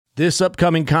This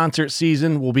upcoming concert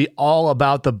season will be all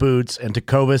about the boots, and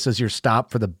Tecovas is your stop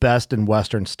for the best in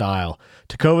Western style.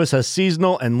 Tecovas has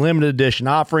seasonal and limited edition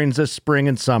offerings this spring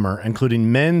and summer,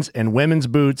 including men's and women's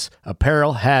boots,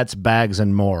 apparel, hats, bags,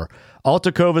 and more. All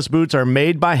Tecovas boots are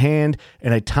made by hand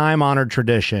in a time-honored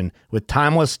tradition with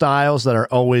timeless styles that are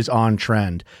always on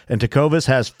trend. And Tecovas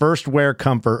has first wear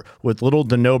comfort with little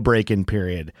to no break-in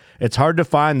period. It's hard to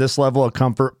find this level of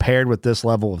comfort paired with this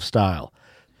level of style.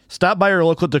 Stop by your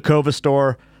local Tecovas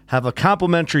store, have a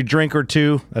complimentary drink or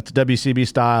two, that's WCB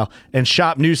style, and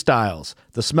shop new styles.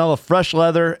 The smell of fresh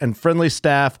leather and friendly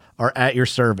staff are at your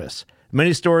service.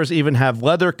 Many stores even have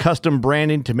leather custom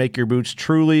branding to make your boots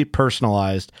truly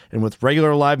personalized. And with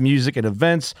regular live music and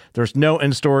events, there's no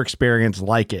in-store experience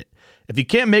like it. If you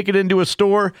can't make it into a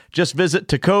store, just visit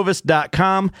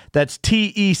tecovas.com. That's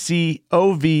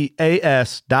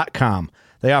TECOVAS.com.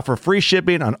 They offer free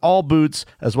shipping on all boots,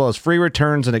 as well as free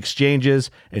returns and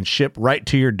exchanges, and ship right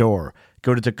to your door.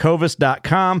 Go to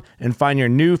tecovas.com and find your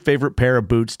new favorite pair of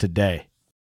boots today.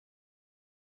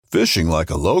 Fishing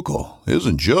like a local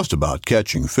isn't just about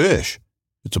catching fish.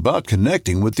 It's about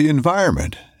connecting with the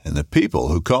environment and the people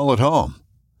who call it home.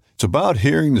 It's about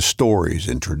hearing the stories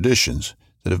and traditions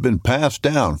that have been passed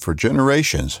down for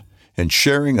generations and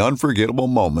sharing unforgettable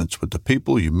moments with the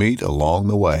people you meet along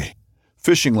the way.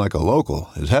 Fishing like a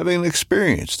local is having an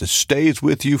experience that stays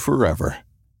with you forever.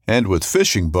 And with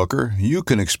Fishing Booker, you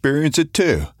can experience it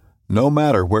too, no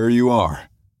matter where you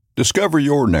are. Discover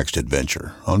your next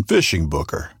adventure on Fishing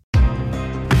Booker.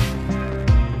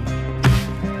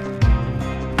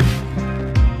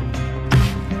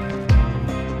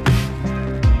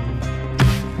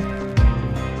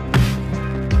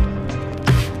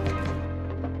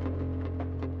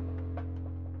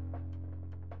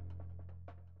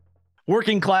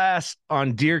 Working Class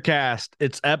on DeerCast.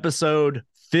 It's episode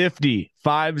 50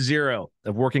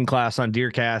 of Working Class on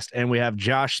DeerCast, and we have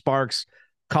Josh Sparks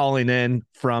calling in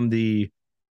from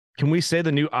can we say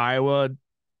the new Iowa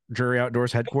Drury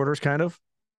Outdoors headquarters, kind of?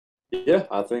 Yeah,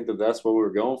 I think that's what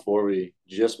we're going for. We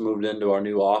just moved into our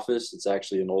new office. It's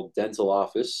actually an old dental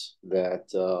office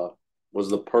that was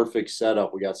the perfect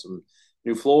setup. We got some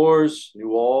new floors, new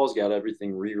walls, got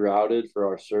everything rerouted for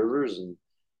our servers, and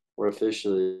we're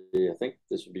officially, I think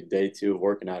this would be day 2 of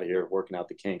working out of here, working out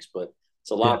the kinks, but it's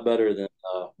a lot better than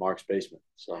Mark's basement.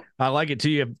 So I like it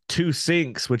too. You have 2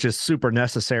 sinks, which is super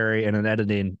necessary in an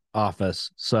editing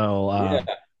office. So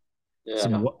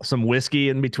some whiskey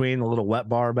in between, a little wet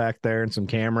bar back there, and some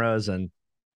cameras, and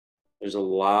there's a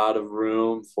lot of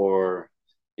room for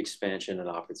expansion and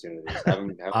opportunities. I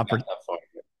haven't got that far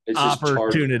yet. It's just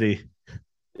opportunity.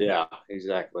 Yeah,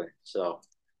 exactly. So.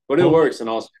 But it works in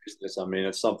all seriousness. I mean,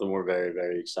 it's something we're very,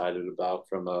 very excited about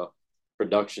from a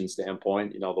production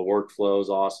standpoint. You know, the workflow is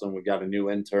awesome. We got a new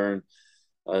intern.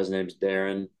 His name's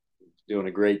Darren, doing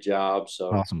a great job.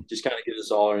 So awesome. Just kind of gives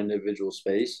us all our individual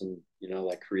space, and you know,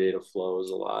 that creative flow is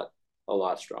a lot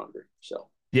stronger. So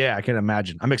yeah, I can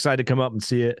imagine. I'm excited to come up and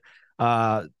see it.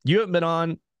 You haven't been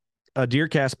on a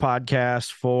DeerCast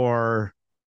podcast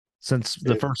since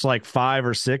the first 5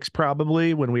 or 6,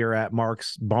 probably, when we were at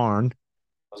Mark's barn.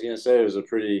 I was going to say it was a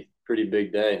pretty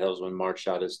big day. That was when Mark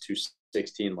shot his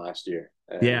 216 last year.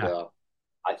 And,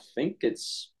 I think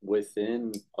it's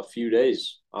within a few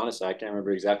days. Honestly, I can't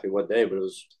remember exactly what day, but it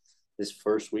was this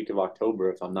first week of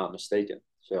October, if I'm not mistaken.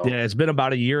 So yeah, it's been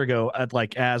about a year ago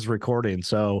as recording.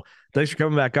 So thanks for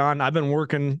coming back on. I've been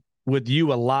working with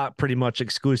you a lot, pretty much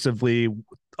exclusively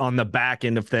on the back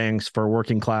end of things for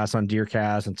Working Class on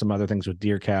DeerCast and some other things with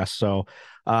DeerCast. So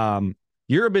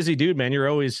you're a busy dude, man. You're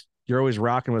always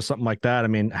rocking with something like that. I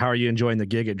mean, how are you enjoying the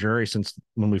gig at Drury since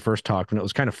when we first talked, when it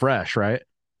was kind of fresh, right?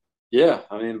 Yeah.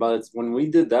 I mean, when we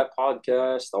did that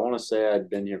podcast, I want to say I'd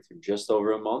been here for just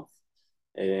over a month,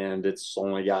 and it's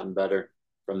only gotten better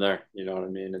from there. You know what I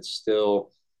mean? It's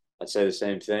still, I'd say the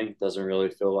same thing. It doesn't really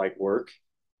feel like work.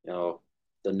 You know,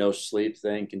 the no sleep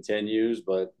thing continues,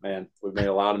 but man, we've made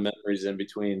a lot of memories in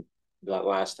between that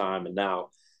last time and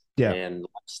now. Yeah. And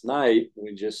last night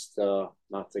we just,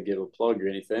 not to give a plug or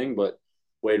anything, but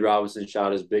Wade Robinson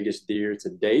shot his biggest deer to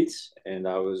date, and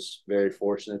I was very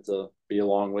fortunate to be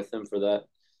along with him for that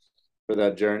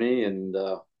journey. And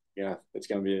it's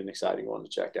going to be an exciting one to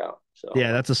check out. So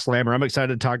yeah, that's a slammer. I'm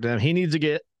excited to talk to him. He needs to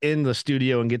get in the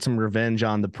studio and get some revenge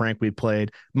on the prank we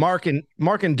played. Mark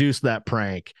induced that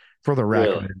prank, for the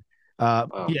record. Really?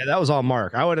 Wow. Yeah, that was all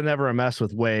Mark. I would have never messed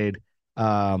with Wade.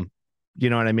 You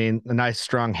know what I mean? A nice,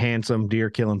 strong, handsome deer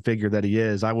killing figure that he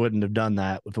is. I wouldn't have done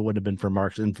that if it wouldn't have been for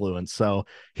Mark's influence. So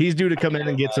he's due to come in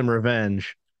and get some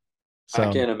revenge. So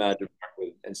I can't imagine Mark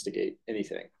would instigate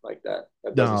anything like that.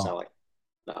 That doesn't sound like,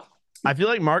 no. I feel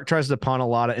like Mark tries to pawn a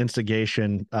lot of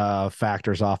instigation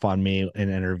factors off on me in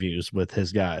interviews with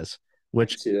his guys, I can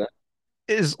which see that.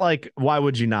 is like, why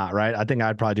would you not, right? I think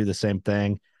I'd probably do the same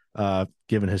thing,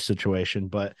 given his situation.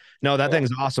 But no, that Yeah.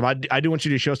 thing's awesome. I do want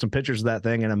you to show some pictures of that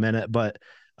thing in a minute. But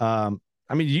I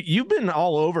mean, you've been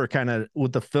all over kind of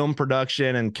with the film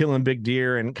production and killing big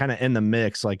deer and kind of in the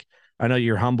mix. Like, I know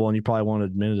you're humble and you probably won't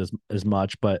admit it as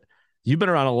much, but you've been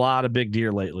around a lot of big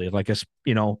deer lately, like,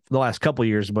 the last couple of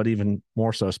years, but even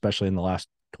more so, especially in the last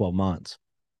 12 months.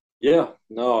 Yeah.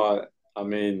 No, I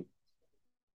mean,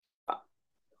 I,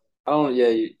 I don't, yeah,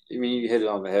 I mean, you hit it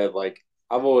on the head. Like,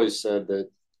 I've always said that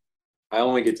I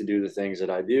only get to do the things that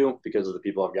I do because of the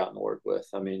people I've gotten to work with.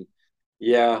 I mean,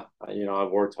 yeah,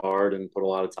 I've worked hard and put a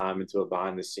lot of time into it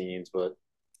behind the scenes, but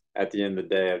at the end of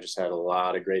the day, I've just had a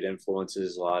lot of great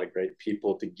influences, a lot of great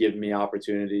people to give me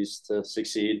opportunities to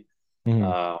succeed. Mhm.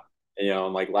 Uh,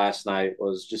 and like last night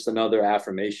was just another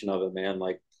affirmation of it, man.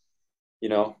 Like, you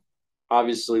know,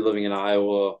 obviously living in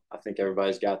Iowa, I think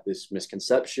everybody's got this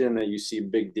misconception that you see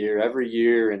big deer every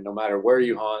year and no matter where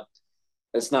you hunt,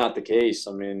 that's not the case.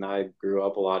 I mean, I grew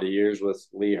up a lot of years with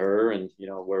Lee Hur and,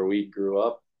 where we grew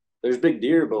up, there's big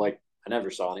deer, but like I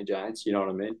never saw any giants, you know what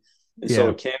I mean? And so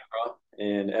Yeah. a camera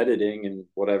and editing and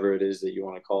whatever it is that you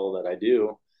want to call that I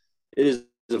do, it has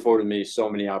afforded me so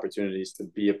many opportunities to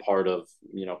be a part of,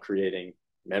 creating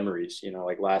memories,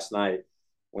 like last night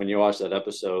when you watch that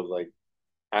episode, like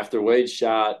after Wade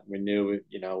shot, we knew,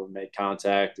 we made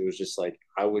contact. It was just like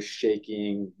I was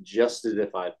shaking just as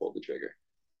if I had pulled the trigger.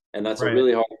 And that's a Right.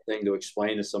 really hard thing to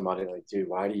explain to somebody like, dude,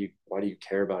 why do you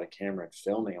care about a camera and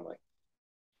filming? I'm like,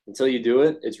 until you do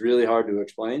it, it's really hard to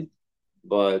explain.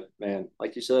 But man,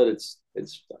 like you said,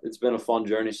 it's been a fun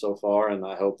journey so far, and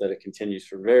I hope that it continues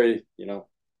for very,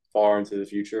 far into the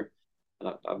future.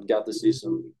 And I've got to see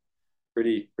some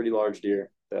pretty large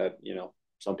deer that,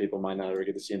 some people might not ever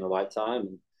get to see in their lifetime.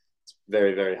 And it's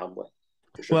very, very humbling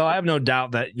for sure. Well, I have no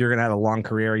doubt that you're going to have a long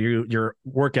career. Your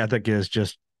work ethic is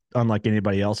just unlike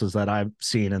anybody else's that I've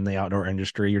seen in the outdoor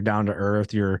industry. You're down to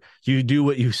earth. You do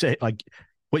what you say, like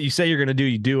what you say you're going to do,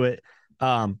 you do it.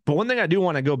 But one thing I do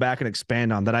want to go back and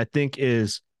expand on that I think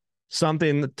is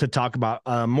something to talk about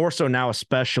more so now,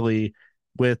 especially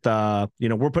with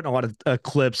we're putting a lot of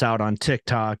clips out on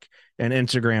TikTok and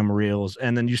Instagram reels,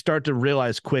 and then you start to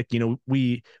realize quick,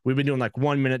 we've been doing like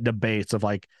 1 minute debates of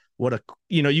like what a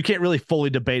you can't really fully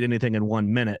debate anything in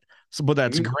 1 minute. So, but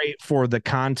that's Mm-hmm. great for the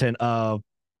content of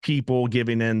people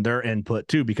giving in their input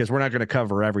too, because we're not going to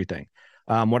cover everything.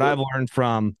 What Yep. I've learned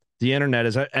from the internet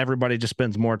is that everybody just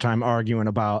spends more time arguing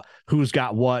about who's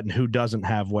got what and who doesn't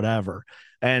have whatever.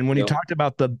 And when you Yep. talked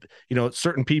about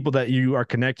certain people that you are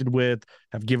connected with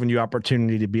have given you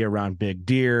opportunity to be around big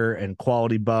deer and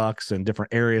quality bucks and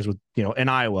different areas with, in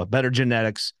Iowa, better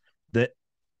genetics that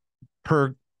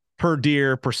per per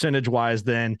deer percentage wise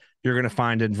than you're going to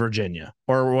find in Virginia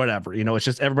or whatever. It's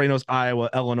just everybody knows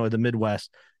Iowa, Illinois, the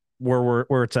Midwest, where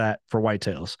it's at for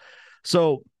whitetails.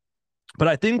 So, but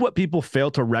I think what people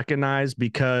fail to recognize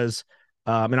because,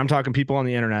 and I'm talking people on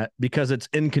the internet, because it's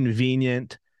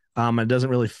inconvenient, and it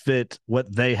doesn't really fit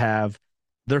what they have.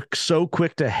 They're so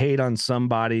quick to hate on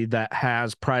somebody that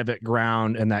has private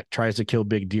ground and that tries to kill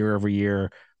big deer every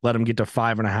year, let them get to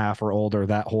 5.5 or older,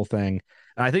 that whole thing.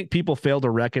 And I think people fail to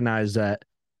recognize that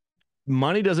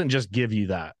money doesn't just give you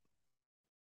that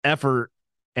effort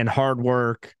and hard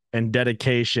work and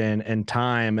dedication and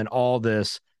time and all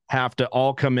this have to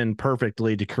all come in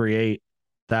perfectly to create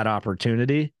that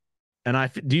opportunity. And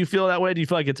do you feel that way? Do you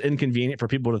feel like it's inconvenient for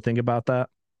people to think about that?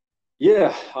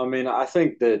 Yeah. I mean, I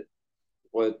think that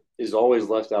what is always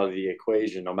left out of the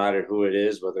equation, no matter who it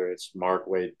is, whether it's Mark,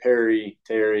 Wade, Perry,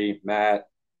 Terry, Matt,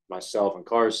 myself, and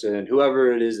Carson,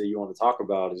 whoever it is that you want to talk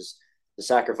about, is the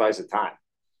sacrifice of time.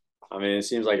 I mean, it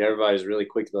seems like everybody's really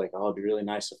quick to be like, oh, it'd be really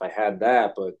nice if I had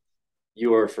that, but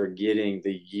you are forgetting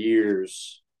the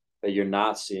years that you're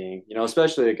not seeing.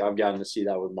 Especially like I've gotten to see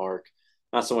that with Mark.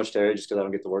 Not so much Terry, just because I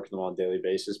don't get to work with them on a daily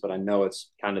basis, but I know it's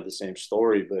kind of the same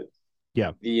story. But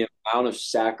Yeah, the amount of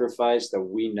sacrifice that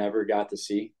we never got to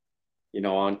see,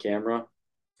 on camera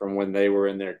from when they were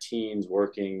in their teens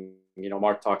working.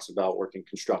 Mark talks about working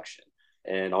construction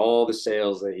and all the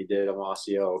sales that he did at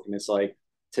Mossy Oak. And it's like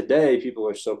today, people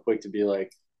are so quick to be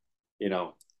like, you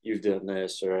know, you've done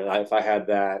this or if I had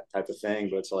that type of thing.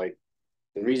 But it's like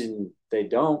the reason they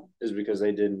don't is because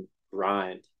they didn't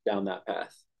grind down that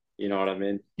path. You know what I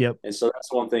mean? yep, And so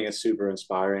that's one thing that's super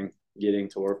inspiring getting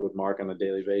to work with Mark on a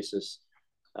daily basis,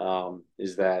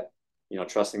 is that,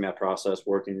 trusting that process,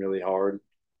 working really hard,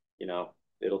 you know,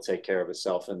 it'll take care of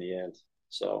itself in the end.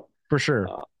 So, for sure.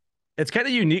 uh, it's kind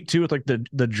of unique too with like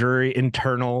the jury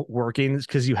internal workings,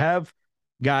 because you have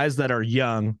guys that are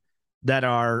young that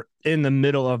are in the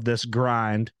middle of this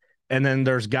grind, and then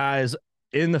there's guys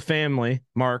in the family,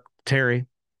 Mark, Terry,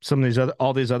 some of these other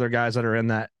all these other guys that are in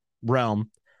that realm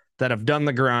that have done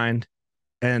the grind.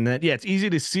 And then, yeah, it's easy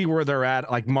to see where they're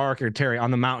at, like Mark or Terry on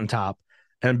the mountaintop,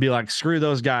 and be like, screw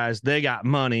those guys. They got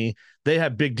money. They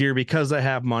have big deer because they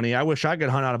have money. I wish I could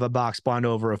hunt out of a box blind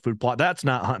over a food plot. That's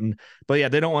not hunting. But yeah,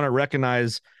 they don't want to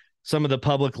recognize some of the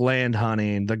public land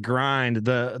hunting, the grind,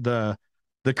 the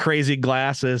crazy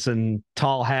glasses and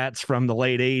tall hats from the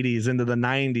late 80s into the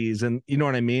 90s. And you know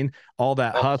what I mean? All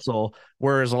that hustle.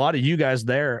 Whereas a lot of you guys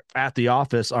there at the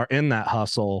office are in that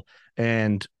hustle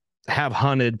and have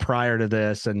hunted prior to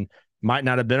this and might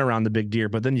not have been around the big deer,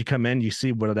 but then you come in, you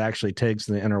see what it actually takes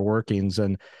in the inner workings.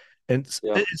 And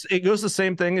it goes the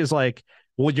same thing as like,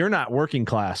 well, you're not working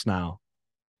class now.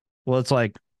 Well, it's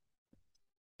like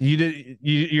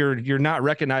you're not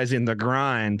recognizing the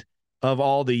grind of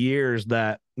all the years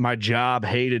that my job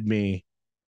hated me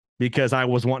because I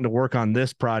was wanting to work on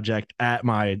this project at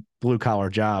my blue collar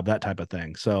job, that type of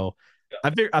thing. So I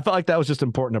felt like that was just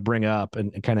important to bring up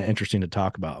and kind of interesting to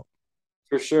talk about.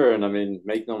 For sure. And I mean,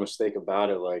 make no mistake about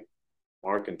it, like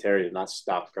Mark and Terry did not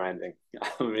stop grinding.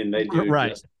 I mean, they do Right.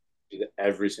 just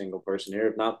every single person here,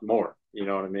 if not more. You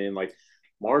know what I mean? Like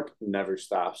Mark never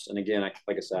stops. And again, like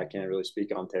I said, I can't really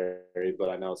speak on Terry, but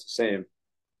I know it's the same.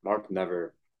 Mark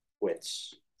never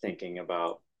quits thinking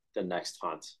about the next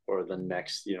hunt or the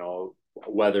next,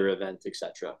 weather event,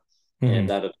 etc. Mm-hmm.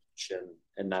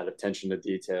 And that attention to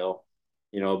detail,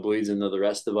 bleeds into the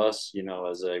rest of us,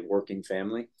 as a working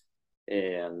family.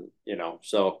 And,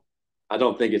 so I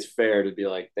don't think it's fair to be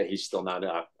like that he's still not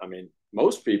up. I mean,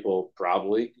 most people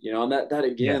probably, and that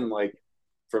again, like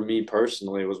for me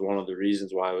personally, was one of the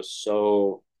reasons why I was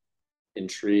so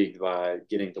intrigued by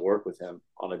getting to work with him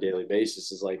on a daily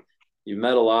basis. Is like, you've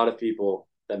met a lot of people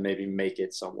that maybe make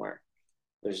it somewhere.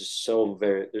 There's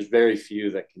very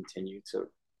few that continue to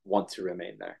want to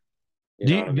remain there.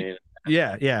 You know what I mean?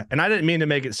 Yeah, yeah. And I didn't mean to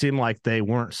make it seem like they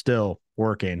weren't still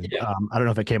working. Yeah. I don't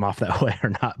know if it came off that way or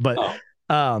not, but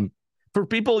for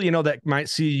people, that might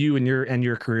see you in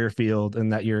your career field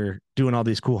and that you're doing all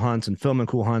these cool hunts and filming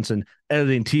cool hunts and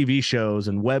editing TV shows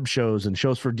and web shows and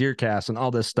shows for DeerCast and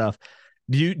all this stuff.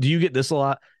 Do you get this a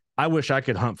lot? I wish I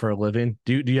could hunt for a living.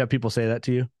 Do you have people say that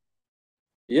to you?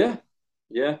 Yeah.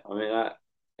 Yeah. I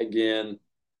mean,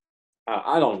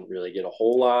 I don't really get a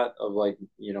whole lot of like,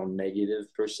 negative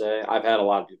per se. I've had a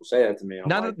lot of people say that to me.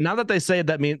 Now that they say it,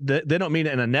 that mean they don't mean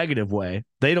it in a negative way.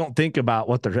 They don't think about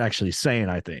what they're actually saying,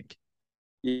 I think.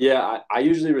 Yeah, I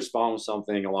usually respond with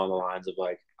something along the lines of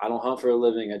like, I don't hunt for a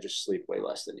living. I just sleep way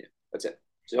less than you. That's it.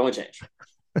 It's the only change.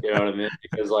 You know what I mean?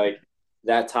 Because like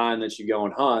that time that you go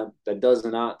and hunt, that does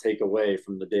not take away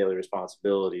from the daily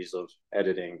responsibilities of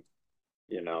editing,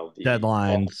 the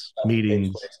deadlines,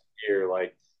 meetings. Here,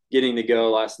 like getting to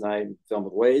go last night and film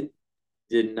with Wade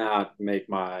did not make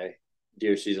my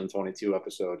Deer Season 22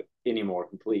 episode any more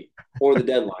complete or the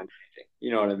deadline changing.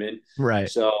 You know what I mean? Right.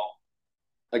 So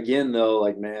again, though,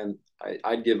 like, man,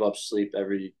 I'd give up sleep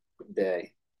every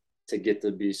day to get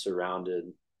to be surrounded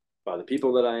by the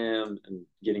people that I am and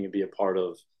getting to be a part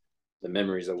of the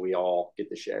memories that we all get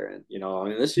to share in. I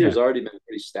mean, this year's already been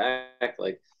pretty stacked.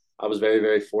 Like, I was very,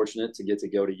 very fortunate to get to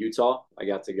go to Utah. I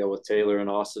got to go with Taylor and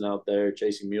Austin out there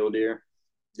chasing mule deer.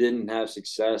 Didn't have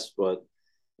success, but,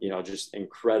 just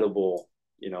incredible,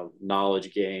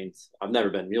 knowledge gained. I've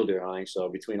never been mule deer hunting. So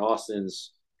between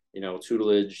Austin's,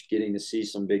 tutelage, getting to see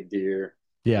some big deer,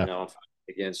 we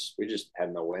just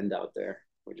had no wind out there.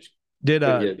 We just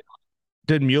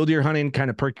did mule deer hunting kind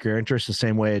of perk your interest the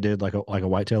same way it did like a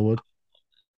whitetail would?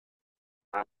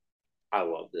 I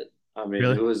loved it. I mean,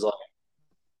 really? It was like,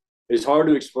 it's hard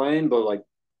to explain, but like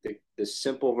the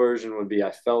simple version would be,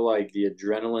 I felt like the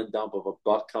adrenaline dump of a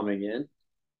buck coming in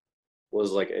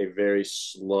was like a very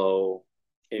slow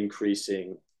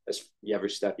increasing as every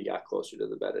step you got closer to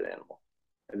the bedded animal.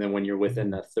 And then when you're within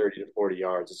that 30 to 40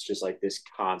 yards, it's just like this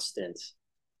constant,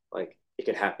 like it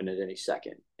could happen at any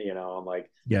second, and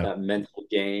like that mental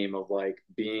game of like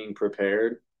being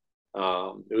prepared.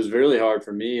 It was really hard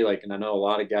for me. Like, and I know a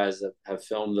lot of guys that have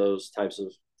filmed those types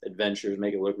of adventures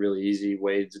make it look really easy.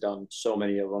 Wade's done so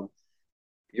many of them.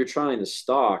 You're trying to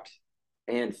stalk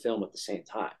and film at the same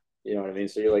time. You know what I mean?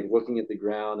 So you're like looking at the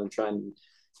ground and trying.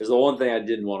 Because the one thing I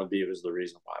didn't want to be was the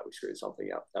reason why we screwed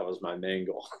something up. That was my main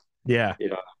goal. Yeah. You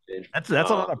know what I mean? That's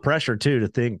a lot of pressure too, to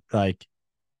think like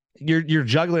you're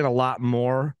juggling a lot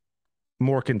more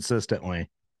consistently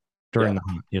during the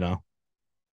hunt,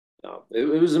 No,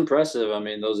 it was impressive. I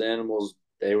mean, those animals,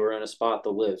 they were in a spot to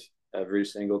live. every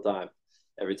single time.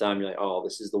 Every time you're like, oh,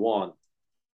 this is the one.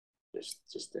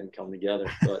 Just didn't come together.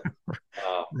 But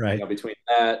Right. between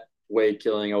that, Wade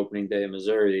killing opening day in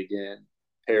Missouri again,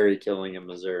 Perry killing in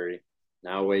Missouri,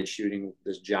 now Wade shooting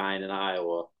this giant in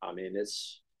Iowa. I mean,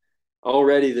 it's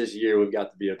already this year we've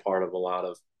got to be a part of a lot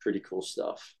of pretty cool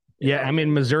stuff. Yeah, I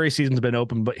mean, Missouri season's been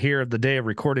open, but here the day of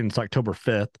recording it's October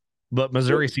 5th. But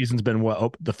Missouri season's been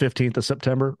the 15th of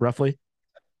September, roughly,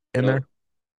 in there.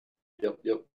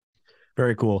 Yep.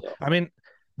 Very cool. So, I mean,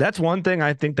 that's one thing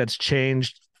I think that's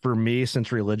changed for me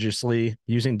since religiously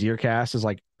using DeerCast is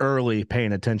like early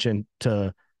paying attention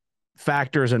to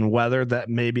factors and weather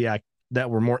that that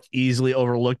were more easily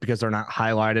overlooked because they're not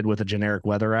highlighted with a generic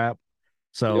weather app.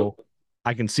 So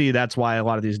I can see that's why a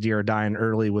lot of these deer are dying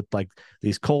early with like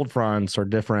these cold fronts or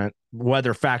different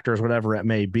weather factors, whatever it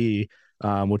may be,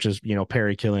 which is,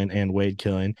 Perry killing and Wade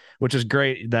killing, which is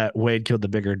great that Wade killed the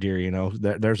bigger deer.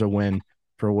 There's a win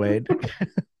for Wade.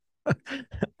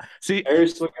 See,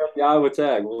 Perry's took out the Iowa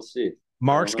tag. We'll see.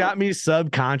 Mark's got me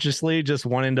subconsciously just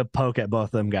wanting to poke at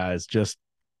both them guys just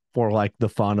for like the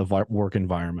fun of our work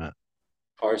environment.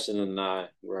 Carson and I,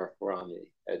 we're on the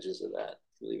edges of that.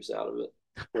 Leaves out of it.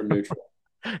 We're neutral.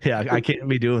 Yeah, I can't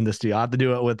be doing this to you. I'll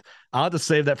have to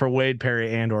save that for Wade,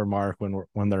 Perry, and or Mark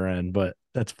when they're in, but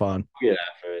that's fun. Get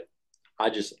after it.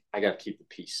 I got to keep the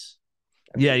peace.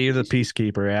 Yeah, you're the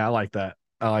peacekeeper. Yeah, I like that.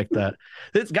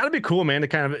 It's got to be cool, man, to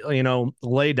kind of,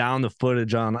 lay down the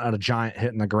footage on a giant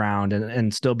hitting the ground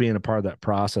and still being a part of that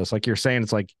process. Like you're saying,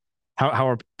 it's like, how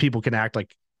are people can act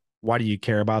like, why do you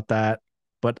care about that?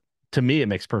 But to me, it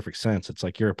makes perfect sense. It's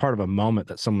like you're a part of a moment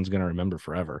that someone's going to remember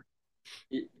forever.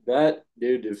 That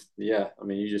dude, I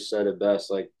mean, you just said it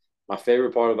best. Like my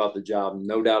favorite part about the job,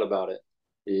 no doubt about it,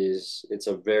 is it's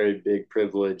a very big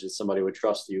privilege that somebody would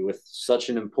trust you with such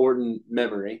an important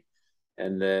memory,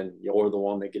 and then you're the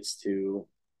one that gets to,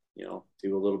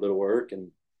 do a little bit of work, and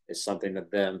it's something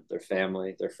that them, their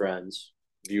family, their friends,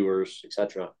 viewers,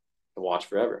 etc., can watch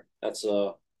forever. That's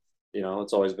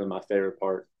it's always been my favorite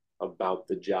part about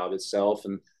the job itself,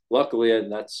 and luckily,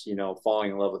 and that's,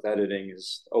 falling in love with editing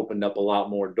has opened up a lot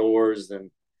more doors than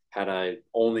had I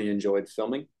only enjoyed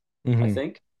filming, I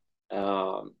think.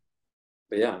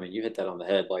 But yeah, I mean, you hit that on the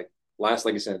head. Like I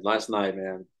said, last night,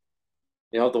 man,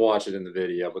 you have to watch it in the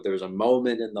video, but there was a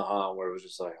moment in the hunt where it was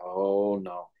just like, oh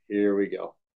no, here we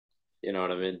go. You know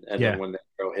what I mean? And then when the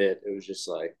arrow hit, it was just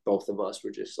like, both of us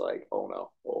were just like, oh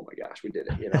no, oh my gosh, we did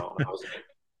it. And I was like,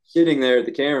 sitting there at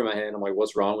the camera in my hand, I'm like,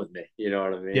 what's wrong with me? You know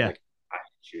what I mean? Yeah. Like, I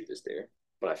didn't shoot this deer,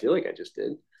 but I feel like I just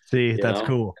did. See, that's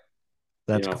cool.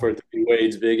 That's cool. For it to be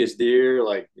Wade's biggest deer,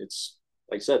 like it's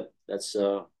like I said, that's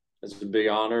a big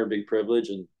honor, a big privilege,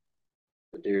 and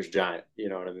the deer's giant. You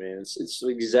know what I mean? It's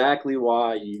exactly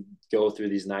why you go through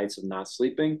these nights of not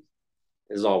sleeping.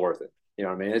 It's all worth it. You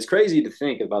know what I mean? It's crazy to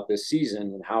think about this season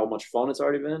and how much fun it's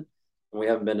already been. And we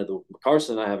haven't been to the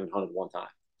Carson and I haven't hunted one time.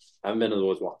 I haven't been to the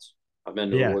woods once. I've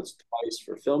been to the woods twice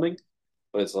for filming,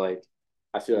 but it's like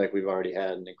I feel like we've already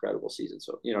had an incredible season.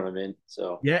 So you know what I mean?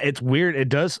 So yeah, it's weird. It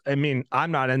does. I mean,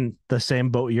 I'm not in the same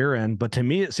boat you're in, but to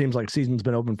me, it seems like season's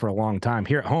been open for a long time.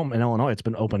 Here at home in Illinois, it's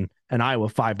been open in Iowa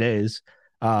 5 days.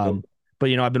 But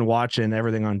I've been watching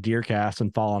everything on DeerCast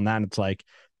and following that. And it's like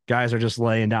guys are just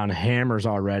laying down hammers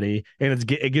already, and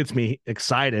it gets me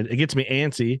excited. It gets me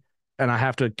antsy, and I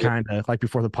have to kind of like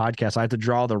before the podcast, I have to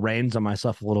draw the reins on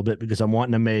myself a little bit because I'm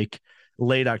wanting to make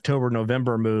late October,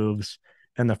 November moves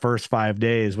in the first 5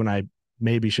 days when I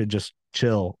maybe should just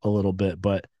chill a little bit.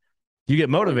 But you get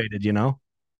motivated,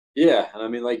 Yeah, and I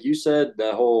mean, like you said,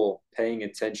 that whole paying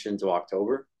attention to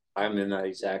October. I'm in that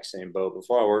exact same boat.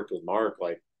 Before I worked with Mark,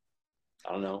 like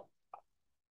I don't know,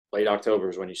 late October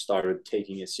is when you started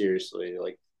taking it seriously.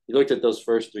 Like you looked at those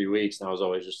first 3 weeks, and I was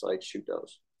always just like, shoot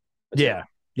those. Yeah.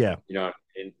 You know what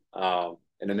I mean?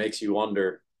 And it makes you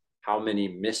wonder how many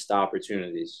missed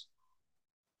opportunities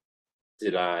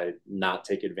did I not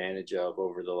take advantage of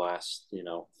over the last,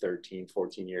 13,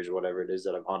 14 years or whatever it is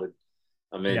that I've hunted.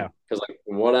 I mean, because like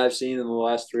from what I've seen in the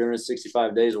last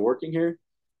 365 days of working here,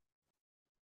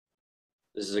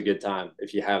 this is a good time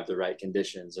if you have the right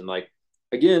conditions. And like,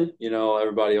 again,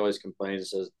 everybody always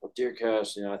complains and says, well,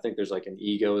 DeerCast, I think there's like an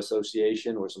ego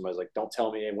association where somebody's like, don't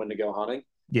tell me when to go hunting.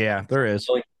 Yeah, there is.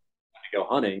 When to go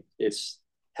hunting, it's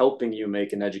helping you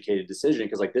make an educated decision.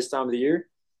 Because like this time of the year,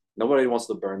 nobody wants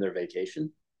to burn their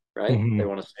vacation, right? They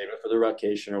want to save it for their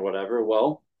vacation or whatever.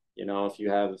 Well, if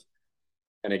you have,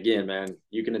 and again, man,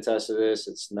 you can attest to this.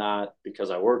 It's not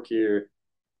because I work here.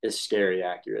 It's scary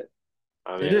accurate.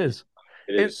 I mean, it is.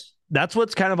 That's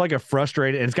what's kind of like a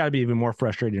frustrating, and it's got to be even more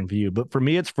frustrating for you. But for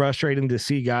me, it's frustrating to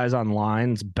see guys on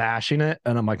lines bashing it.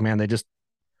 And I'm like, man,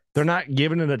 They're not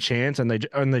giving it a chance, and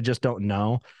they just don't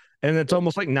know. And it's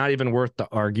almost like not even worth the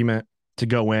argument to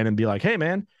go in and be like, "Hey,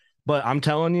 man," but I'm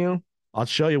telling you, I'll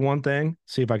show you one thing.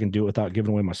 See if I can do it without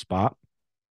giving away my spot.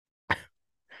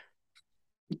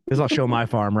 Because I'll show my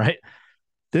farm, right?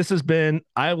 This has been.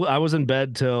 I was in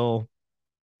bed till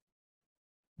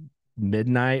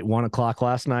midnight, 1 o'clock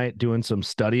last night, doing some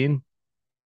studying.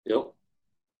 Yep.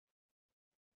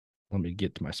 Let me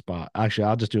get to my spot. Actually,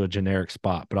 I'll just do a generic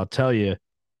spot, but I'll tell you,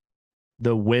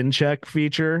 the wind check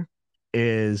feature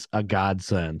is a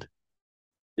godsend.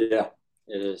 Yeah,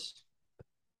 it is.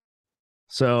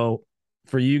 So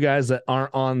for you guys that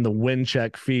aren't on the wind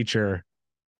check feature,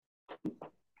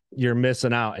 you're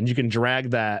missing out. And you can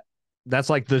drag that. That's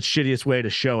like the shittiest way to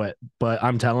show it. But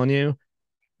I'm telling you,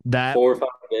 that 4 or 5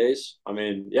 days. I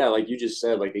mean, yeah, like you just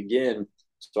said, like again,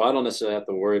 so I don't necessarily have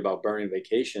to worry about burning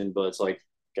vacation, but it's like,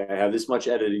 okay, I have this much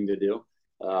editing to do.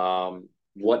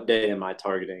 What day am I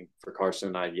targeting for Carson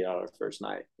and I to get out our first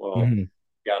night? Well, Mhm.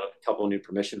 got a couple new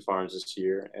permission farms this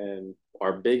year, and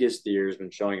our biggest deer has been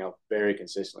showing up very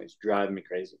consistently. It's driving me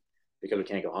crazy because we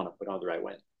can't go hunt if we don't have the right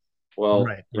wind. Well,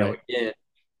 Right, right. again,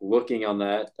 looking on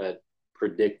that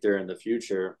predictor in the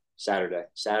future, Saturday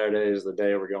is the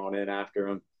day we're going in after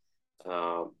them.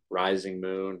 Rising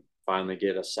moon, finally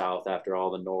get us south after all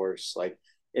the norths. Like,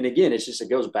 and again, it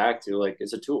goes back to like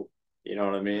it's a tool. You know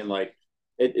what I mean? Like,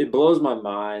 it blows my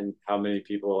mind how many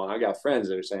people. And I got friends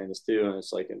that are saying this too, and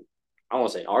it's like I don't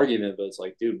want to say argument, but it's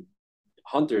like, dude,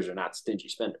 hunters are not stingy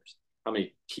spenders. How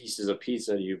many pieces of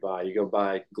pizza do you buy? You go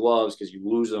buy gloves because you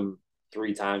lose them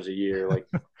 3 times a year. Like,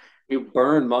 you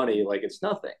burn money like it's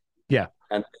nothing. Yeah.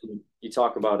 And you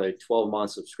talk about a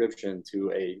 12-month subscription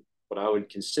to what I would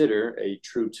consider a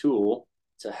true tool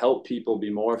to help people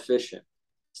be more efficient.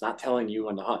 It's not telling you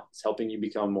when to hunt. It's helping you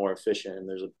become more efficient. And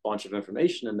there's a bunch of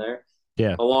information in there,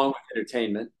 Yeah. along with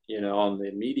entertainment, on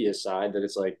the media side, that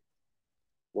it's like,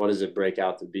 what does it break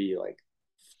out to be? Like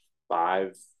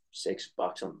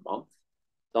 $5-6 a month?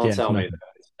 Don't Yeah. tell me that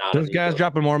it's not an Those guys ecosystem.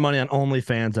 dropping more money on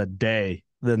OnlyFans a day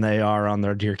than they are on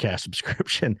their DeerCast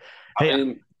subscription. Hey, I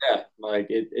mean, yeah, like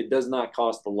it does not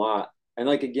cost a lot. And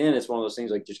like again, it's one of those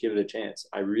things like just give it a chance.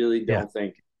 I really yeah. don't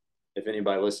think if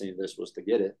anybody listening to this was to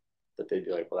get it, that they'd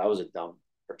be like, well, that was a dumb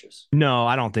purchase. No,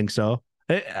 I don't think so.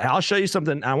 I'll show you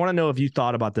something. I want to know if you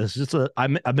thought about this.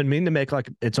 I've been meaning to make like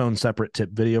its own separate tip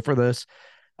video for this.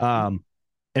 And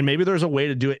maybe there's a way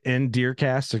to do it in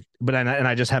DeerCast, but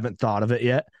I just haven't thought of it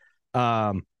yet. But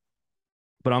I'm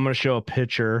going to show a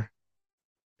picture.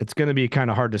 It's going to be kind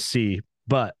of hard to see,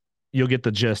 but you'll get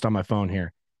the gist on my phone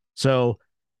here. So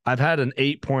I've had an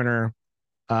 8-pointer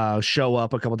show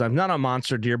up a couple times, not a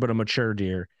monster deer, but a mature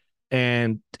deer.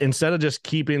 And instead of just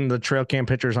keeping the trail cam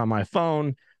pictures on my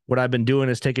phone, what I've been doing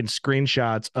is taking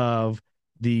screenshots of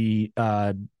the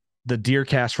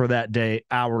DeerCast for that day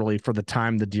hourly for the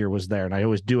time the deer was there. And I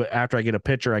always do it after I get a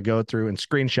picture, I go through and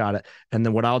screenshot it. And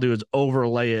then what I'll do is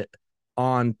overlay it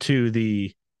onto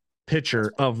the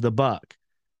picture of the buck.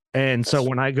 And so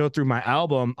when I go through my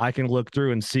album, I can look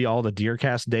through and see all the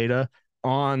DeerCast data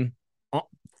on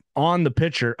on the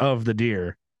picture of the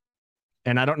deer.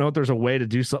 And I don't know if there's a way to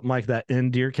do something like that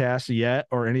in DeerCast yet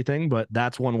or anything, but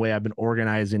that's one way I've been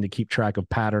organizing to keep track of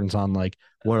patterns on like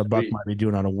what a buck might be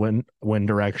doing on a wind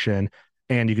direction.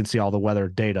 And you can see all the weather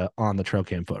data on the trail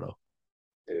cam photo.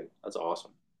 Dude, that's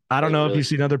awesome. I don't know really if you've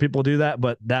seen other people do that,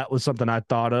 but that was something I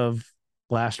thought of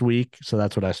last week. So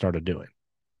that's what I started doing.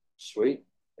 Sweet.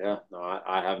 Yeah. No,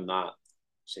 I have not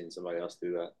seen somebody else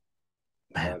do that.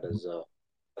 Man.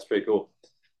 That's pretty cool.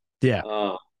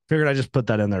 Yeah. Figured I just put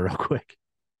that in there real quick.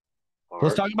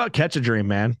 Let's talk about Catch a Dream,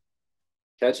 man.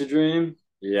 Catch a Dream?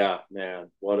 Yeah, man.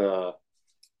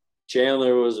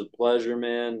 Chandler was a pleasure,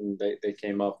 man. They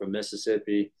came up from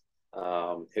Mississippi.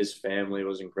 His family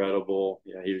was incredible.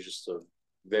 He was just a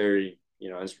very,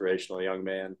 inspirational young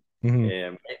man. Mm-hmm.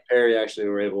 And Perry actually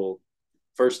were able,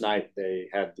 first night, they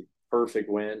had the perfect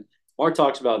win. Mark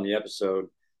talks about in the episode,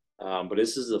 but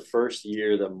this is the first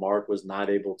year that Mark was not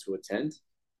able to attend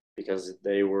because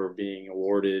they were being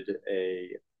awarded I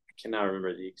cannot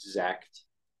remember the exact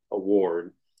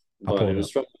award, but it was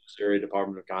from the Missouri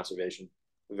Department of Conservation.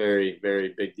 Very,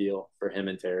 very big deal for him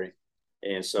and Terry.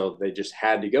 And so they just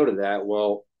had to go to that.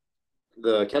 Well,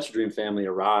 the Catch a Dream family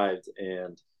arrived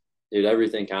and dude,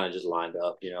 everything kind of just lined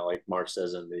up. Like Mark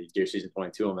says in the Deer Season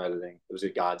 22 I'm editing, it was a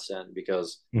godsend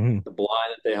because the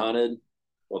blind that they hunted,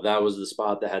 well, that was the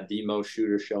spot that had the most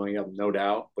shooters showing up, no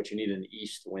doubt, but you need an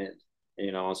east wind.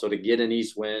 And so to get an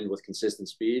east wind with consistent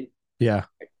speed, yeah,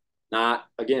 not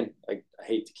again, I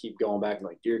hate to keep going back and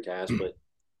like DeerCast, but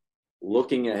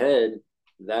looking ahead,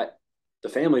 that the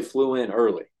family flew in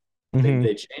early. Mm-hmm.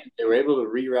 They changed. They were able to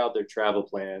reroute their travel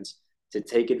plans to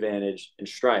take advantage and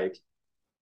strike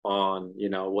on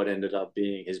what ended up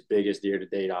being his biggest deer to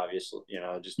date. Obviously,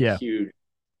 just a Yeah. huge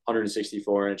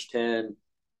 164-inch 10.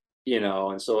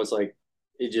 And so it's like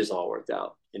it just all worked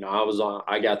out.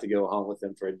 I got to go hunt with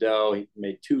him for a doe. He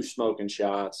made 2 smoking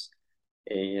shots,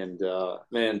 and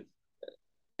man,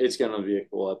 it's gonna be a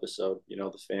cool episode.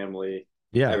 The family,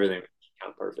 Yeah. everything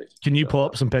kind of perfect. Can you So, pull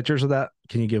up some pictures of that?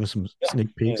 Can you give us some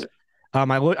sneak peeks?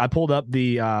 I pulled up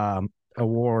the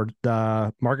award.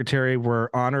 The Marquetary were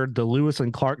honored the Lewis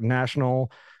and Clark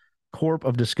National Corp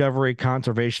of Discovery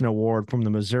Conservation Award from the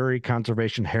Missouri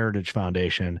Conservation Heritage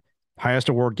Foundation, highest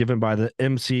award given by the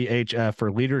MCHF for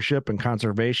leadership and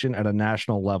conservation at a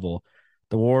national level.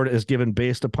 The award is given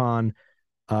based upon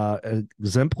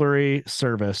exemplary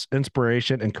service,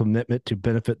 inspiration, and commitment to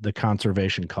benefit the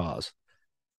conservation cause.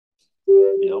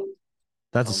 yep.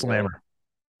 That's a slammer.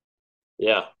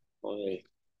 Yeah.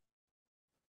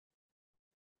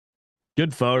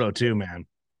 Good photo too, man.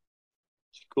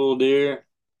 Cool deer.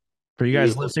 For you guys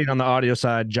Beautiful. listening on the audio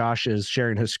side, Josh is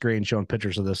sharing his screen showing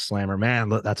pictures of this slammer. Man,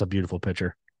 that's a beautiful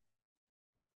picture.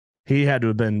 He had to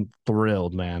have been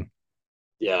thrilled, man.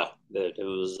 Yeah, it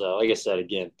was like I said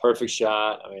again, perfect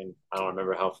shot. I mean, I don't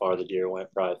remember how far the deer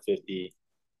went, probably 50,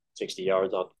 60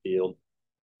 yards off the field.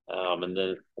 And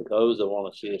then for those that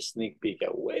want to see a sneak peek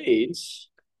at Wade's,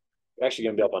 we're actually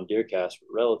going to be up on DeerCast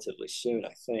relatively soon,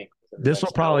 I think. This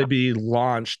will probably be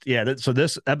launched. Yeah, so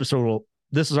this episode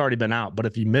this has already been out, but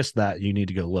if you missed that, you need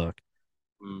to go look.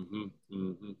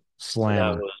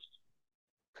 Slammer. So that was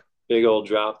big old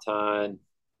drop time.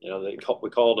 We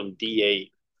called him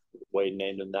D8. Wade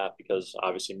named him that because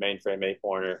obviously mainframe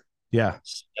 8-pointer. Yeah.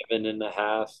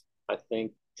 7.5, I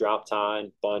think, drop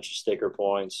time, bunch of sticker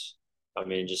points. I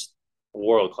mean, just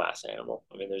world-class animal.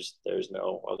 I mean, there's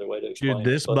no other way to explain it. Dude,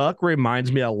 this buck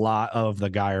reminds me a lot of the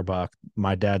Geyer buck,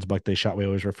 my dad's buck they shot we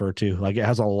always refer to. Like, it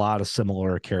has a lot of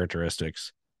similar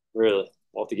characteristics. Really?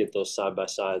 We'll have to get those side by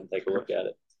side and take a look at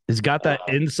it. He's got that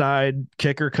inside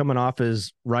kicker coming off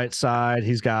his right side.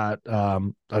 He's got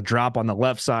a drop on the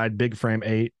left side, big frame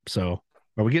 8. So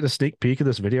are we getting a sneak peek of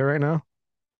this video right now?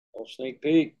 Little sneak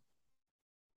peek.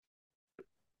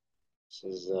 This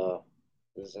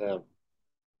is him.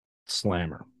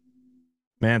 Slammer.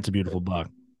 Man, it's a beautiful buck.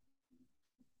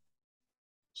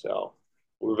 So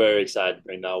we're very excited to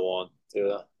bring that one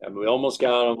to. And we almost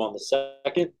got him on the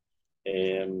 2nd,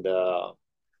 and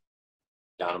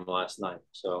got him last night.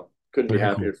 So couldn't be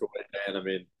happier for Wade, man. I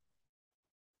mean,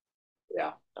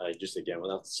 yeah, just again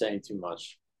without saying too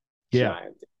much. Yeah.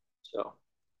 Giant. So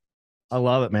I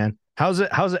love it, man. How's it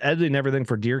editing everything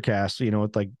for DeerCast,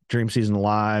 with like Dream Season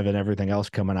Live and everything else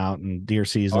coming out and Deer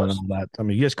Season and all that? I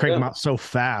mean, you guys crank them out so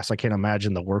fast. I can't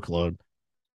imagine the workload.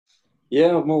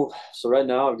 Yeah, well, so right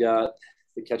now I've got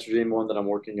the Catch a Dream one that I'm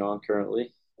working on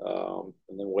currently. And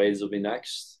then Wade's will be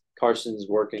next. Carson's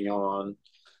working on,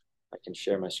 I can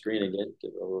share my screen again,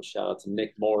 give a little shout out to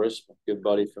Nick Morris, my good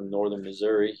buddy from Northern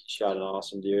Missouri. He shot an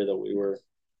awesome deer that we were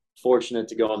fortunate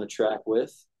to go on the track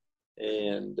with.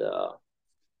 And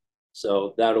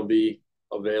so that'll be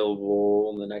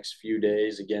available in the next few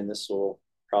days. Again, this will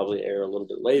probably air a little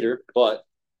bit later, but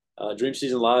Dream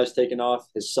Season Live is taking off.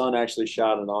 His son actually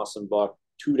shot an awesome buck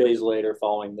 2 days later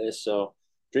following this. So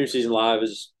Dream Season Live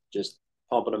is just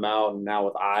pumping them out. And now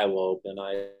with Iowa open,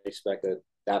 I expect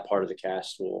that part of the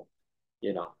cast will,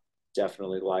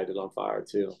 definitely light it on fire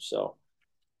too. So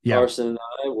Carson and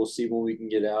I, we'll see when we can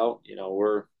get out.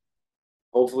 We're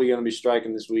hopefully going to be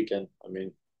striking this weekend. I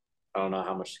mean, I don't know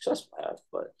how much success we'll have,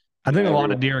 but I think a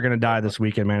lot of deer are going to die this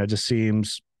weekend, man. It just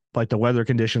seems like the weather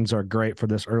conditions are great for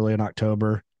this early in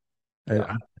October.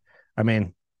 Yeah. I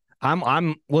mean,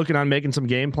 I'm looking on making some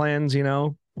game plans.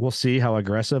 We'll see how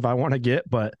aggressive I want to get,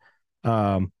 but you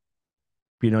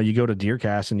go to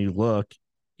DeerCast and you look,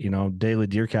 daily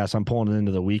DeerCast. I'm pulling it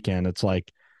into the weekend. It's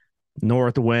like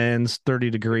north winds, 30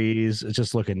 degrees. It's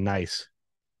just looking nice.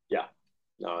 Yeah,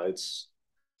 no, it's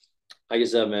like I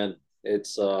said, man.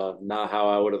 It's not how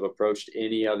I would have approached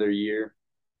any other year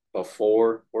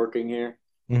before working here.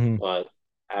 Mm-hmm. But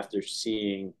after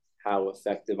seeing how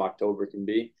effective October can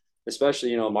be,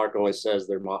 especially, Mark always says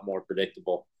they're more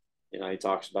predictable. He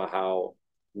talks about how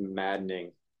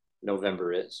maddening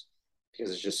November is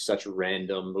because it's just such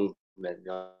random movement.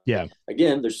 Yeah.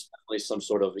 Again, there's definitely some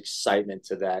sort of excitement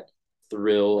to that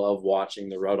thrill of watching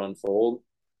the rut unfold.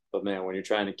 But, man, when you're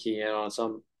trying to key in on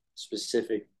some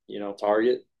specific,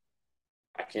 target,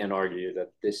 I can't argue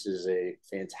that this is a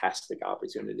fantastic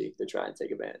opportunity to try and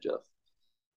take advantage of.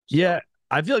 So. Yeah,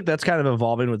 I feel like that's kind of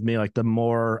evolving with me. Like the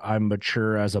more I'm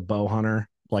mature as a bow hunter,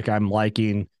 like I'm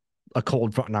liking a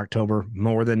cold front in October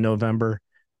more than November.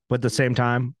 But at the same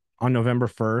time, on November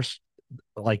 1st,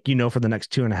 like, for the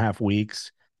next 2.5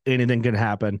 weeks, anything can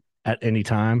happen at any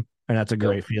time. And that's a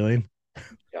great feeling.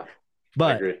 Yeah, I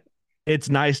But agree. it's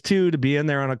nice too to be in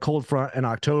there on a cold front in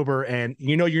October, and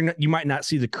you might not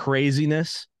see the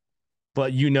craziness,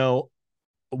 but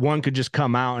one could just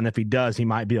come out, and if he does, he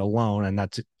might be alone, and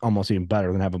that's almost even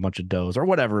better than have a bunch of does or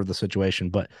whatever the situation.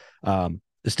 But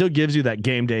it still gives you that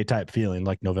game day type feeling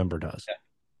like November does.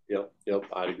 Yep.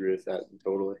 I'd agree with that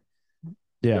totally.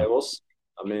 Yeah. Yeah, we'll see.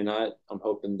 I mean, I'm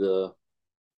hoping to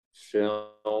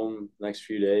film next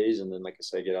few days, and then, like I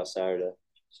say, get out Saturday.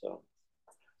 So,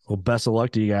 Well, best of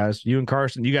luck to you guys. You and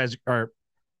Carson, you guys are.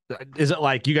 Is it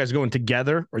like you guys going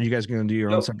together, or you guys going to do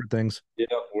your own separate things? yeah,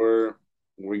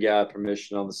 we got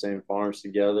permission on the same farms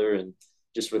together, and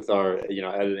just with our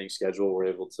editing schedule, we're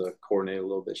able to coordinate a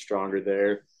little bit stronger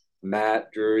there.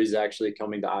 Matt Drury's actually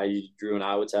coming to IU. Drew an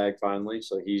Iowa tag finally,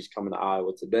 so he's coming to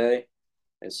Iowa today,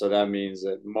 and so that means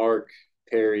that Mark,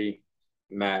 Perry,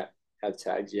 Matt have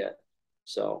tags yet.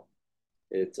 So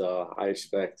I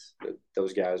expect that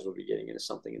those guys will be getting into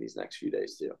something in these next few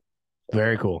days too.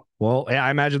 Very cool. Well, yeah,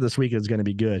 I imagine this weekend is going to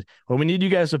be good. Well, we need you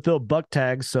guys to fill buck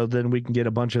tags so then we can get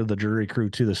a bunch of the jury crew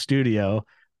to the studio.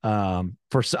 I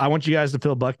want you guys to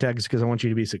fill buck tags because I want you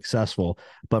to be successful.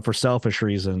 But for selfish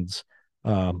reasons,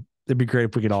 it'd be great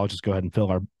if we could all just go ahead and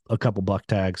fill a couple buck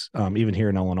tags, even here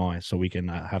in Illinois, so we can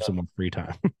have some more free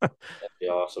time. That'd be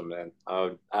awesome, man.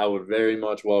 I would very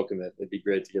much welcome it. It'd be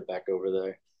great to get back over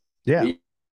there. Yeah.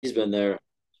 He's been there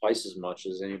twice as much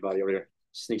as anybody over here.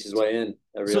 Sneaks his way in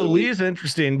every So other Lee week. is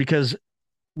interesting because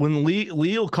when Lee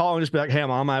will call and just be like, "Hey, I'm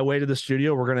on my way to the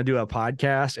studio. We're gonna do a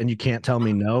podcast, and you can't tell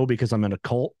me no because I'm in a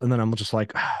cult." And then I'm just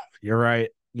like, "You're right.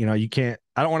 You can't.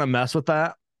 I don't want to mess with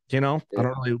that. I don't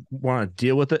really want to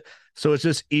deal with it. So it's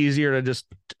just easier to just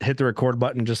hit the record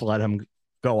button and just let him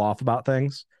go off about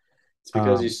things." It's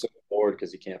because he's so bored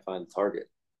because he can't find the target.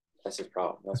 That's his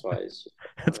problem. That's why he's.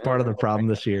 It's part of the problem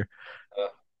this year.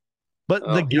 But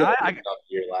the he had guy, a good enough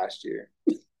year last year.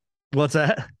 What's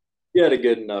that? He had a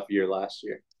good enough year last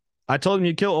year. I told him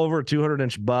you kill over a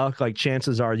 200-inch buck, like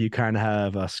chances are you kind of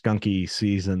have a skunky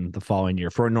season the following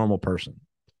year for a normal person.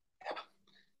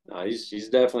 No, he's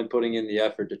definitely putting in the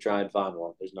effort to try and find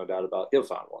one. There's no doubt about it. He'll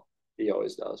find one. He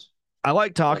always does. I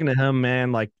like talking to him,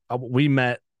 man. Like Lee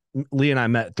and I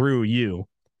met through you,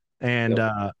 and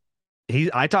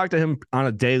I talk to him on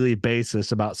a daily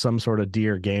basis about some sort of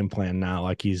deer game plan now.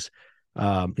 Like he's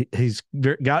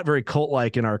got very cult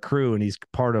like in our crew, and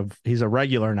he's a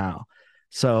regular now.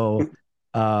 So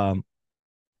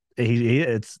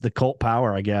it's the cult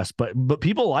power, I guess. But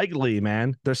people like Lee,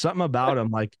 man. There's something about him.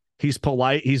 Like he's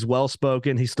polite, he's well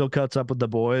spoken, he still cuts up with the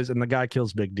boys, and the guy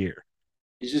kills big deer.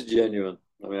 He's just genuine.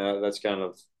 I mean, that's kind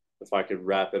of, if I could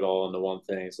wrap it all into one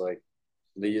thing, it's like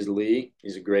Lee is Lee.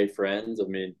 He's a great friend. I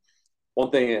mean, one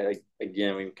thing,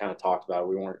 again, we kind of talked about,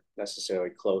 we weren't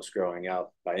necessarily close growing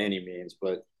up by any means,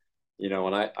 but,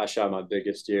 when I shot my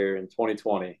biggest deer in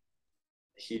 2020,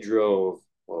 he drove, it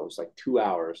was like 2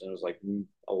 hours, and it was like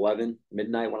 11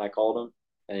 midnight when I called him,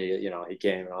 and he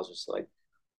came, and I was just like,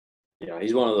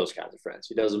 he's one of those kinds of friends.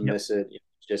 He doesn't miss it. He's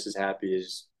just as happy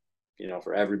as,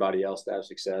 for everybody else to have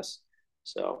success.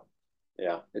 So,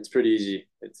 yeah, it's pretty easy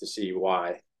to see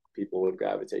why people would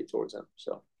gravitate towards him.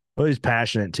 So. Well, he's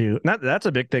passionate too. That's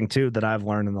a big thing too that I've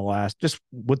learned in the last, just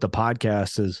with the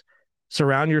podcast, is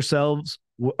surround yourselves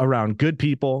around good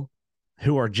people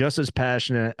who are just as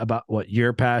passionate about what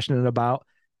you're passionate about.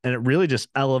 And it really just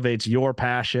elevates your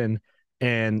passion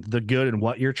and the good in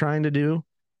what you're trying to do.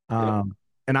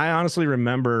 And I honestly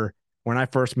remember when I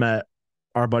first met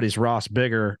our buddies Ross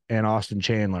Bigger and Austin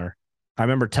Chandler, I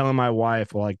remember telling my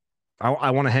wife, like,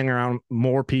 I want to hang around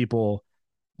more people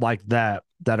like that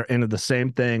are into the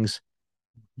same things,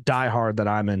 die hard, that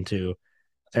I'm into.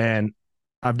 And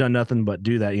I've done nothing but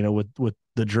do that, with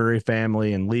the Drury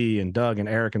family and Lee and Doug and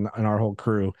Eric and our whole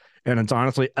crew. And it's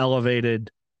honestly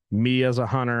elevated me as a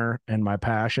hunter and my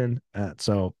passion.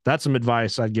 So that's some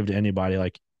advice I'd give to anybody.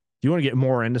 Like, if you want to get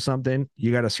more into something,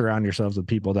 you got to surround yourselves with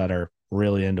people that are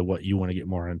really into what you want to get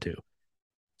more into.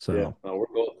 So yeah, we're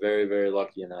both very, very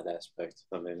lucky in that aspect.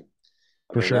 I mean,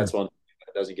 sure. That's one thing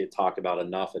that doesn't get talked about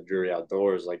enough at Drury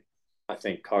Outdoors. Like, I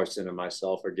think Carson and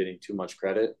myself are getting too much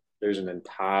credit. There's an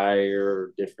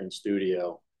entire different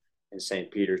studio in St.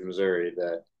 Peters, Missouri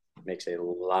that makes a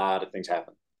lot of things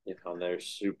happen. They're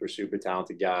super, super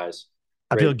talented guys.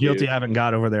 I feel guilty I haven't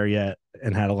got over there yet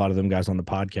and had a lot of them guys on the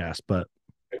podcast, but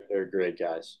they're great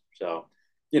guys. So,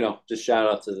 just shout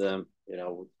out to them.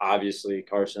 Obviously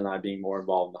Carson and I being more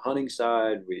involved in the hunting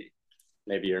side, we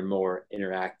maybe are more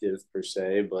interactive per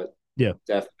se, but Yeah.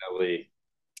 definitely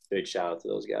big shout out to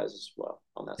those guys as well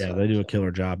on that Yeah, side. they do a So,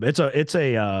 killer job. It's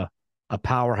a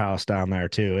powerhouse down there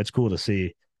too. It's cool to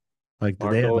see. Like they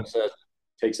Mark have, always says,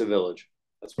 takes a village.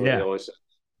 That's what he yeah. always says.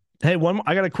 Hey,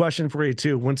 I got a question for you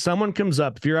too. When someone comes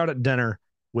up, if you're out at dinner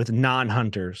with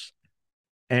non-hunters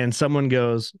and someone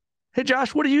goes, "Hey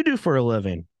Josh, what do you do for a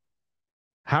living?"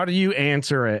 How do you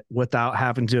answer it without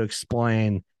having to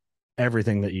explain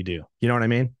everything that you do? You know what I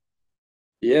mean?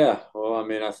 Yeah, well, I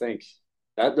mean, I think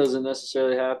that doesn't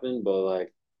necessarily happen, but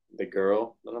like the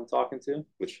girl that I'm talking to,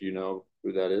 which you know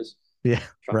who that is, Yeah, trying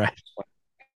to right. explain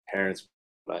to parents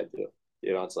what I do.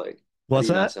 You know, it's like, how do What's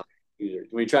you not that? sound like a user?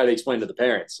 When you try to explain to the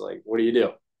parents, like, what do you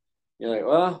do? You're like,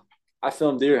 well, I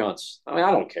film deer hunts. I mean,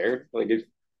 I don't care. Like, if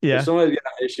Yeah, somebody's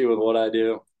got an issue with what I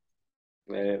do,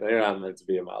 they're not meant to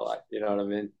be in my life. You know what I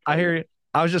mean? I And hear you.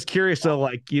 I was just curious though,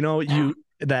 like, you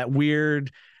that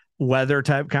weird weather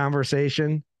type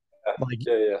conversation. Like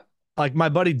yeah, yeah, like my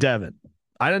buddy Devin.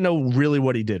 I didn't know really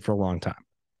what he did for a long time.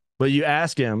 But you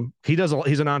ask him, he's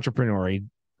an entrepreneur. He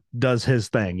does his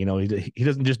thing. He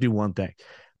doesn't just do one thing.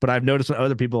 But I've noticed when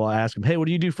other people ask him, "Hey, what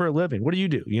do you do for a living? What do you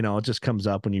do?" It just comes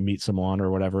up when you meet someone or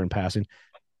whatever in passing.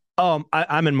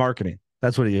 I'm in marketing.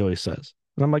 That's what he always says.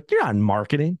 And I'm like, "You're not in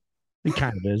marketing." He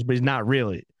kind of is, but he's not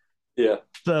really. yeah.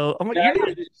 So I'm like, Yeah, "You're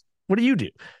not. What do you do?"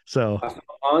 So I film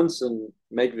hunts and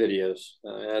make videos.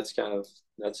 That's kind of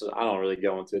that's. I don't really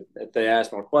go into it. If they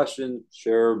ask more questions,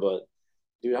 sure, but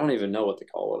dude, I don't even know what to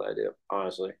call what I do.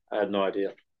 Honestly, I had no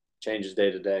idea. Changes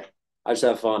day to day. I just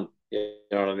have fun. You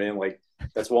know what I mean? Like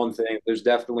that's one thing. There's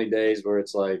definitely days where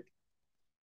it's like,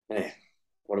 man,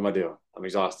 what am I doing? I'm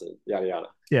exhausted. Yada yada.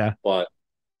 yeah, But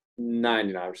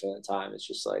 99% of the time, it's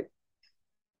just like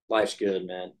life's good,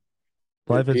 man.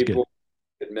 life Good is good. people,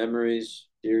 good memories.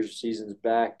 Deer season's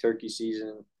back. Turkey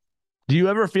season. Do you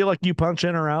ever feel like you punch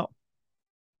in or out?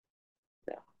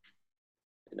 Yeah,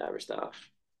 it never stops.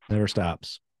 Never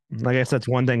stops. I guess that's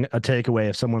one thing, a takeaway.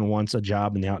 If someone wants a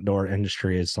job in the outdoor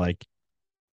industry, is like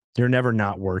you're never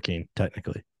not working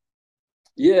technically.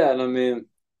 Yeah, and I mean,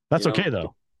 That's you okay know,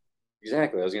 though.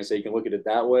 exactly. I was gonna say you can look at it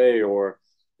that way, or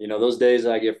those days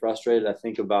that I get frustrated, I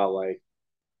think about like,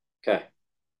 okay,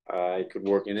 I could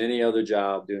work in any other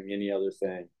job, doing any other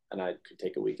thing, and I could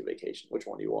take a week of vacation. Which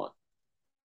one do you want?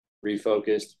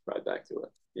 Refocused, right back to it.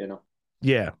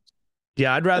 Yeah.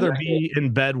 Yeah. I'd And rather then, be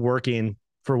in bed working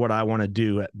for what I want to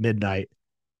do at midnight,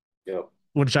 go.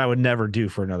 which I would never do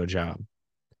for another job.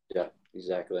 Yeah,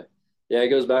 exactly. Yeah, it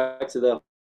goes back to the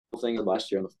whole thing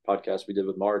last year on the podcast we did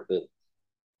with Mark that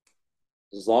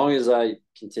as long as I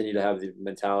continue to have the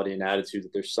mentality and attitude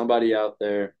that there's somebody out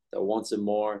there that wants it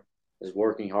more, is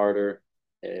working harder,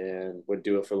 and would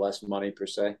do it for less money per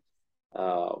se,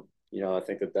 I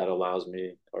think that allows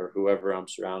me or whoever I'm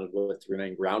surrounded with to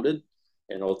remain grounded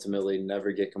and ultimately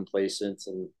never get complacent.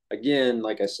 And again,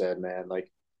 like I said, man,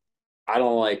 like I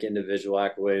don't like individual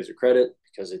accolades or credit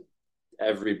because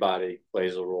everybody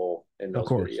plays a role in Of those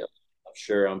course. videos. I'm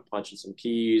sure I'm punching some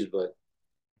keys, but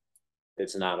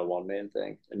it's not a one man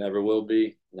thing. It never will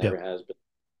be, Yep. never has been.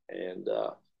 And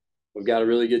we've got a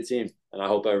really good team. And I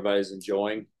hope everybody's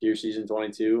enjoying Deer Season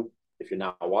 22. If you're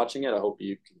not watching it, I hope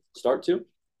you can start to.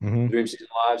 Mm-hmm. Dream Season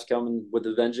Live's coming with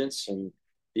a vengeance. And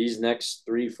these next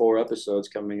 3-4 episodes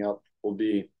coming up will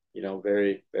be,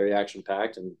 very, very action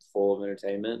packed and full of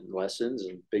entertainment and lessons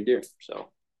and big deer. So,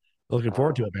 Looking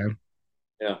forward to it, man.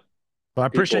 yeah, Well, I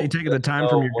appreciate you people taking let the us time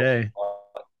from know your day.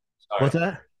 sorry. What's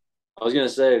that? I was gonna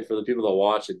say for the people that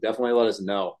watch it, definitely let us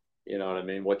know. You know what I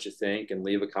mean? What you think and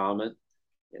leave a comment.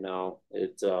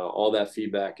 All that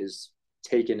feedback is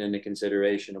taken into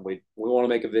consideration, and we want to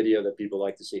make a video that people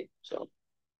like to see. So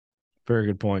Very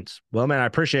good points. Well, man, I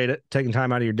appreciate it. Taking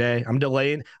time out of your day. I'm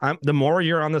delaying. The more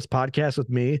you're on this podcast with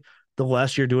me, the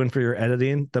less you're doing for your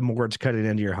editing, the more it's cutting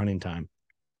into your hunting time.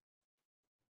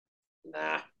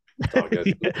 nah, it's all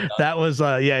good. That was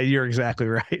yeah, you're exactly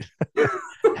right.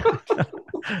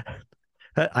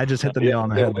 I just hit the nail on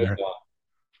the head there.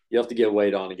 You have to get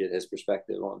Wade on to get his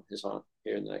perspective on his hunt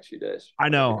here in the next few days. I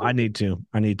That'd be know. cool.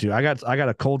 I need to. I got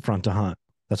a cold front to hunt.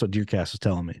 That's what DeerCast is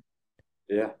telling me.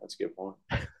 Yeah, that's a good point.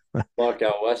 Buck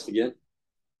out west again.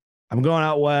 I'm going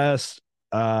out west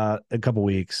a couple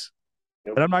weeks.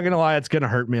 Yep. And I'm not gonna lie, it's gonna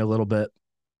hurt me a little bit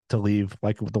to leave,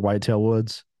 like with the whitetail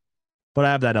woods. But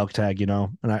I have that elk tag, and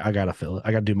I gotta fill it.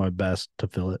 I gotta do my best to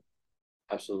fill it.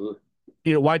 Absolutely.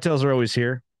 Whitetails are always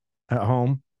here at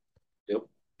home. Yep.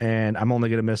 And I'm only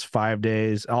gonna miss 5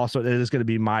 days. Also, it is gonna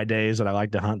be my days that I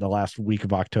like to hunt the last week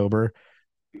of October.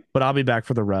 But I'll be back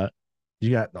for the rut.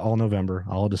 You got all November,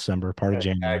 all of December, part of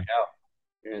January.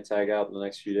 You're gonna tag out in the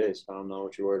next few days. I don't know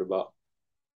what you're worried about.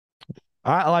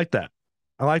 I like that.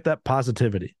 I like that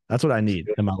positivity. That's what I need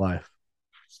in my life.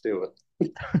 Let's do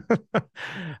it.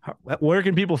 Where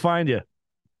can people find you?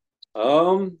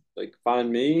 Like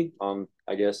find me on,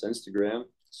 I guess, Instagram.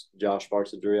 It's Josh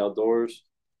Sparks of Drury Outdoors.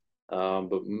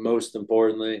 But most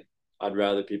importantly, I'd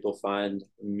rather people find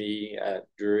me at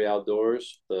Drury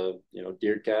Outdoors, the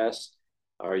DeerCast,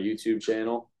 our YouTube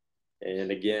channel. And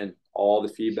again, all the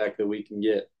feedback that we can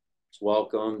get, it's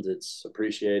welcomed, it's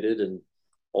appreciated, and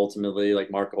ultimately, like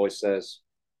Mark always says,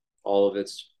 all of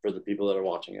it's for the people that are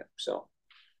watching it. So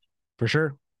for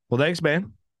sure. Well, thanks,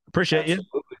 man. Appreciate you.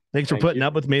 Thanks for putting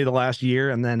up with me the last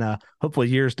year, and then hopefully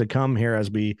years to come here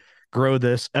as we grow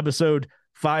this. Episode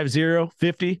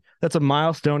 50. That's a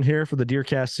milestone here for the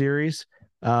DeerCast series.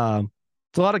 It's a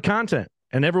lot of content,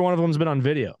 and every one of them's been on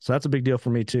video, so that's a big deal for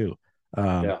me too.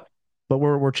 But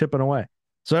we're chipping away.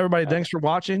 So everybody, thanks for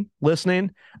watching,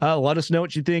 listening. Let us know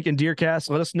what you think in DeerCast.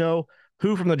 Let us know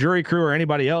who from the Drury crew or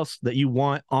anybody else that you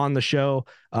want on the show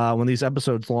when these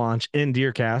episodes launch in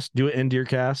DeerCast. Do it in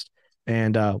DeerCast,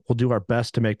 and we'll do our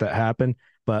best to make that happen.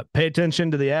 But pay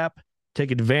attention to the app.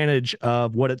 Take advantage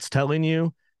of what it's telling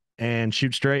you and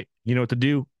shoot straight. You know what to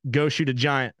do. Go shoot a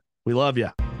giant. We love you.